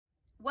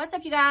What's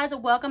up, you guys?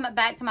 Welcome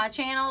back to my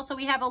channel. So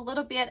we have a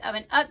little bit of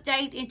an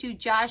update into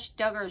Josh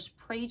Duggar's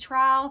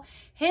pretrial.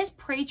 His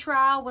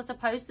pretrial was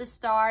supposed to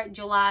start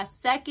July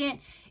 2nd.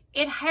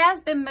 It has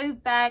been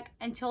moved back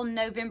until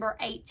November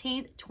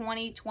 18th,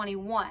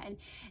 2021.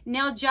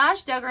 Now,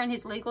 Josh Duggar and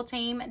his legal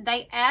team,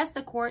 they asked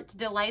the court to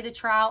delay the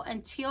trial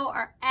until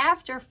or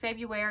after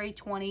February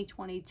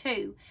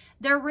 2022.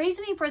 Their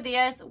reasoning for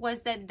this was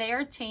that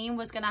their team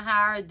was going to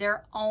hire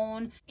their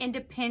own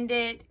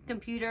independent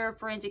computer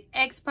forensic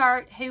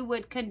expert who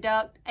would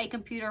conduct a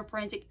computer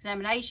forensic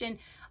examination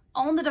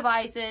on the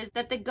devices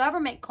that the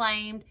government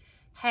claimed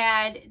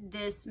had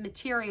this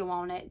material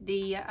on it,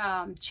 the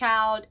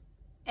child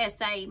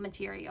essay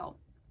material.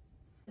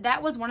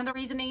 That was one of the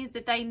reasonings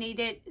that they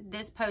needed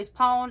this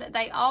postponed.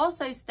 They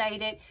also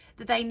stated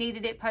that they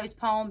needed it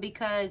postponed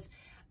because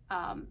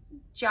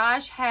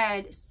Josh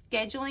had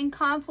scheduling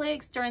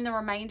conflicts during the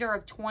remainder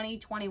of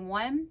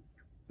 2021.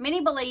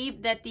 Many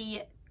believe that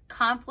the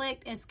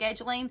conflict in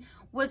scheduling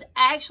was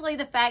actually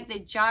the fact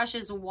that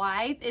Josh's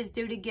wife is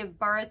due to give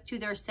birth to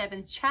their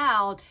 7th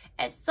child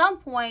at some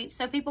point.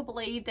 So people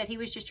believe that he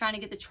was just trying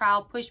to get the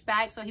trial pushed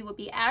back so he would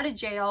be out of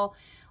jail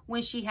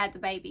when she had the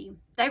baby.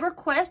 They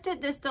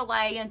requested this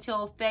delay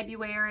until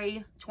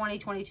February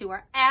 2022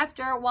 or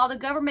after. While the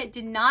government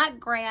did not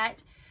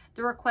grant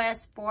the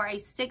request for a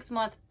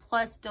 6-month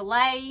plus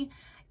delay,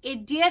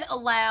 it did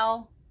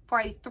allow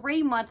for a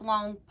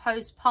 3-month-long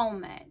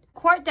postponement.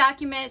 Court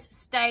documents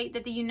state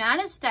that the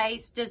United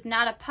States does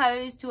not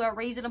oppose to a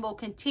reasonable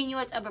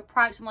continuance of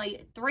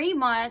approximately 3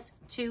 months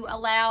to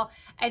allow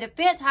a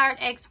defense-hired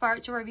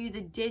expert to review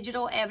the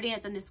digital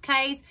evidence in this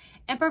case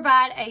and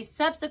provide a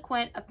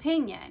subsequent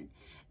opinion.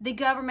 The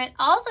government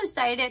also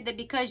stated that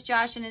because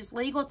Josh and his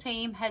legal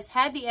team has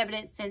had the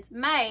evidence since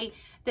May,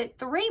 that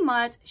 3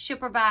 months should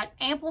provide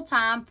ample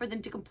time for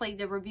them to complete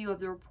the review of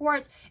the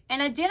reports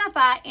and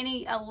identify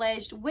any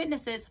alleged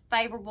witnesses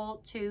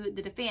favorable to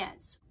the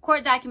defense.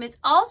 Court documents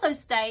also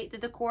state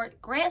that the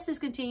court grants this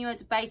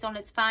continuance based on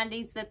its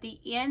findings that the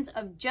ends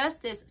of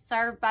justice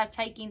served by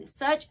taking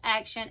such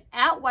action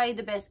outweigh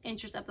the best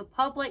interest of the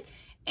public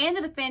and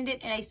the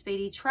defendant in a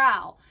speedy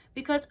trial,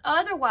 because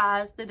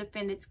otherwise the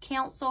defendant's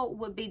counsel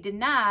would be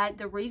denied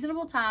the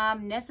reasonable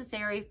time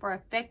necessary for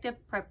effective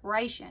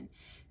preparation,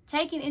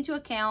 taking into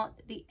account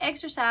the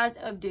exercise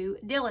of due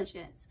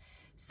diligence.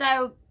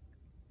 So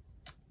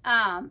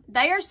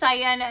they are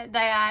saying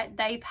that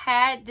they've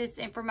had this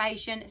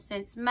information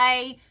since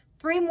May.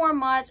 3 more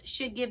months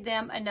should give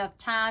them enough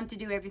time to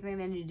do everything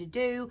they need to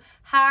do,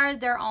 hire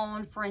their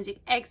own forensic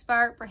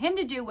expert for him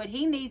to do what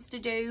he needs to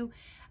do,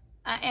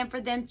 and for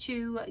them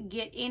to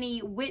get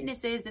any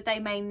witnesses that they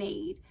may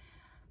need.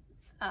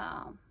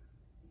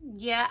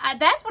 Yeah,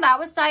 that's what I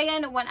was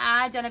saying when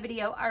I done a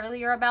video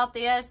earlier about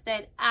this,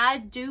 that I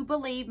do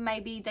believe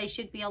maybe they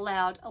should be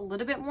allowed a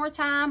little bit more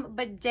time,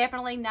 but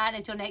definitely not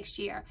until next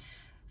year.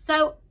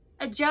 So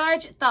a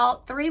judge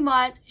thought 3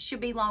 months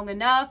should be long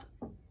enough.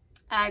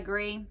 I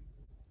agree.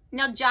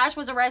 Now, Josh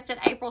was arrested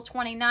April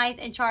 29th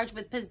and charged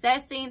with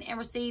possessing and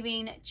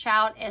receiving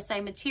child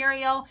essay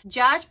material.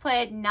 Josh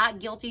pled not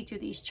guilty to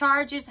these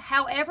charges.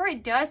 However,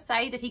 it does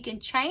say that he can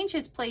change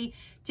his plea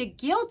to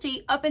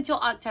guilty up until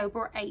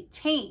October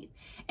 18th.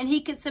 And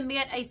he could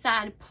submit a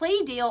signed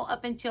plea deal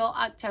up until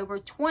October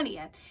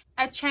 20th.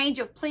 A change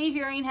of plea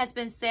hearing has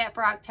been set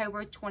for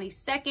October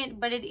 22nd,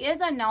 but it is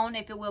unknown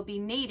if it will be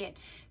needed.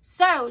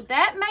 So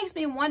that makes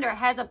me wonder,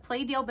 has a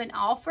plea deal been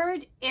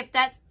offered? If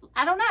that's,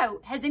 I don't know.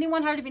 Has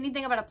anyone heard of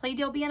anything about a plea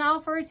deal being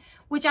offered?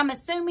 Which I'm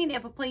assuming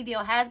if a plea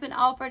deal has been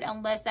offered,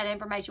 unless that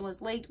information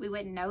was leaked, we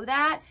wouldn't know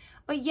that.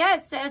 But yeah,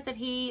 it says that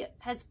he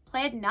has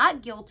pled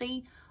not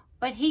guilty,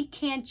 but he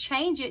can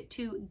change it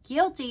to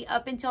guilty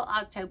up until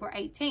October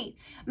 18th.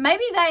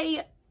 Maybe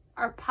they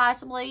are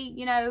possibly,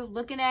 you know,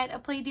 looking at a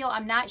plea deal.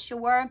 I'm not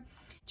sure.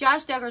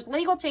 Josh Duggar's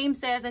legal team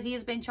says that he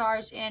has been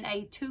charged in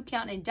a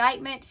 2-count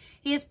indictment.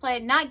 He has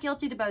pled not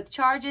guilty to both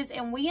charges,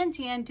 and we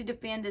intend to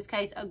defend this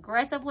case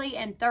aggressively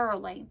and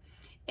thoroughly.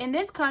 In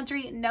this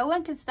country, no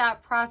one can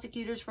stop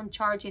prosecutors from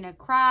charging a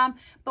crime,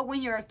 but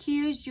when you're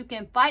accused, you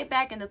can fight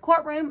back in the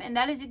courtroom, and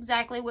that is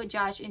exactly what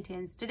Josh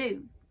intends to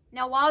do.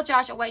 Now, while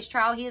Josh awaits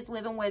trial, he is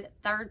living with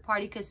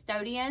third-party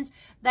custodians.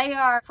 They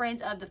are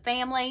friends of the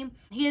family.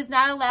 He is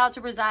not allowed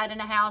to reside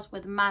in a house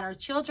with minor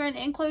children,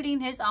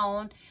 including his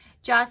own.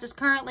 Josh is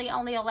currently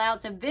only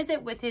allowed to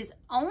visit with his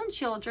own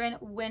children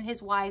when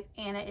his wife,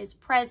 Anna, is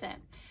present.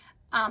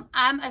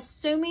 I'm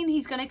assuming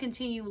he's going to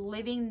continue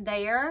living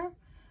there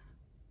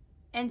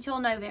until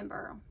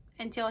November,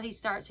 until he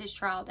starts his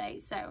trial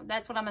date. So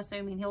that's what I'm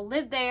assuming. He'll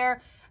live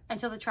there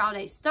until the trial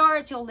date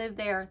starts. He'll live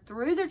there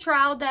through the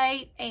trial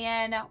date,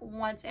 and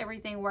once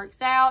everything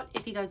works out,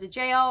 if he goes to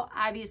jail,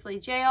 obviously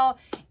jail.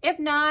 If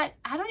not,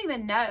 I don't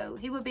even know.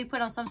 He would be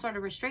put on some sort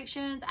of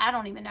restrictions. I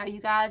don't even know, you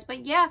guys.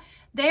 But yeah,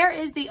 there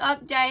is the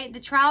update. The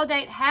trial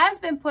date has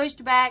been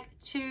pushed back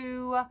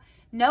to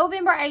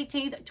November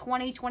 18th,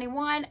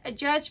 2021. A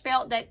judge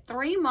felt that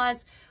 3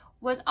 months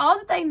was all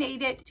that they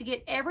needed to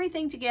get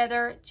everything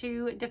together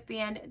to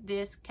defend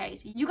this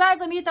case. You guys,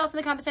 let me your thoughts in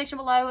the comment section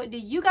below. Do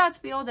you guys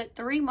feel that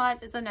 3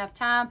 months is enough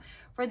time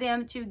for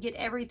them to get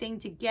everything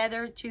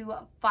together to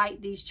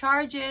fight these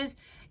charges?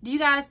 Do you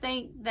guys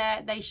think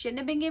that they shouldn't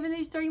have been given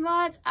these 3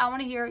 months? I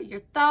want to hear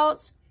your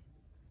thoughts.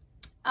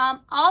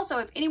 Also,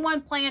 if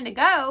anyone planned to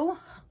go,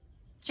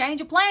 change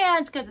your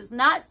plans because it's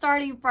not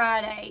starting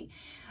Friday.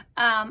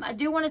 I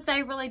do want to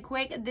say really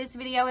quick, this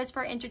video is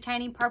for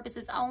entertaining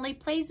purposes only.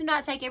 Please do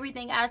not take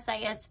everything I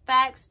say as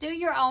facts. Do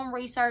your own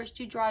research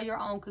to draw your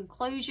own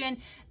conclusion.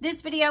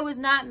 This video was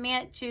not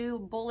meant to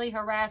bully,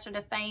 harass, or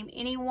defame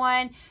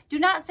anyone. Do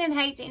not send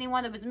hate to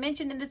anyone that was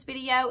mentioned in this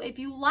video. If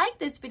you like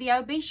this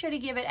video, be sure to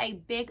give it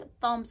a big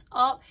thumbs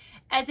up,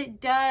 as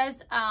it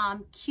does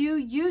cue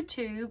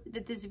YouTube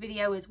that this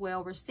video is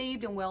well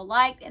received and well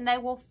liked, and they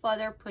will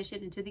further push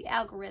it into the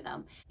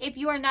algorithm. If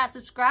you are not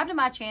subscribed to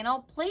my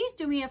channel, please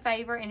do me a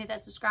favor and hit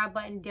that subscribe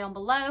button down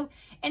below.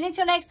 And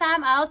until next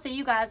time, I'll see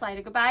you guys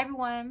later. Goodbye,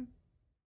 everyone.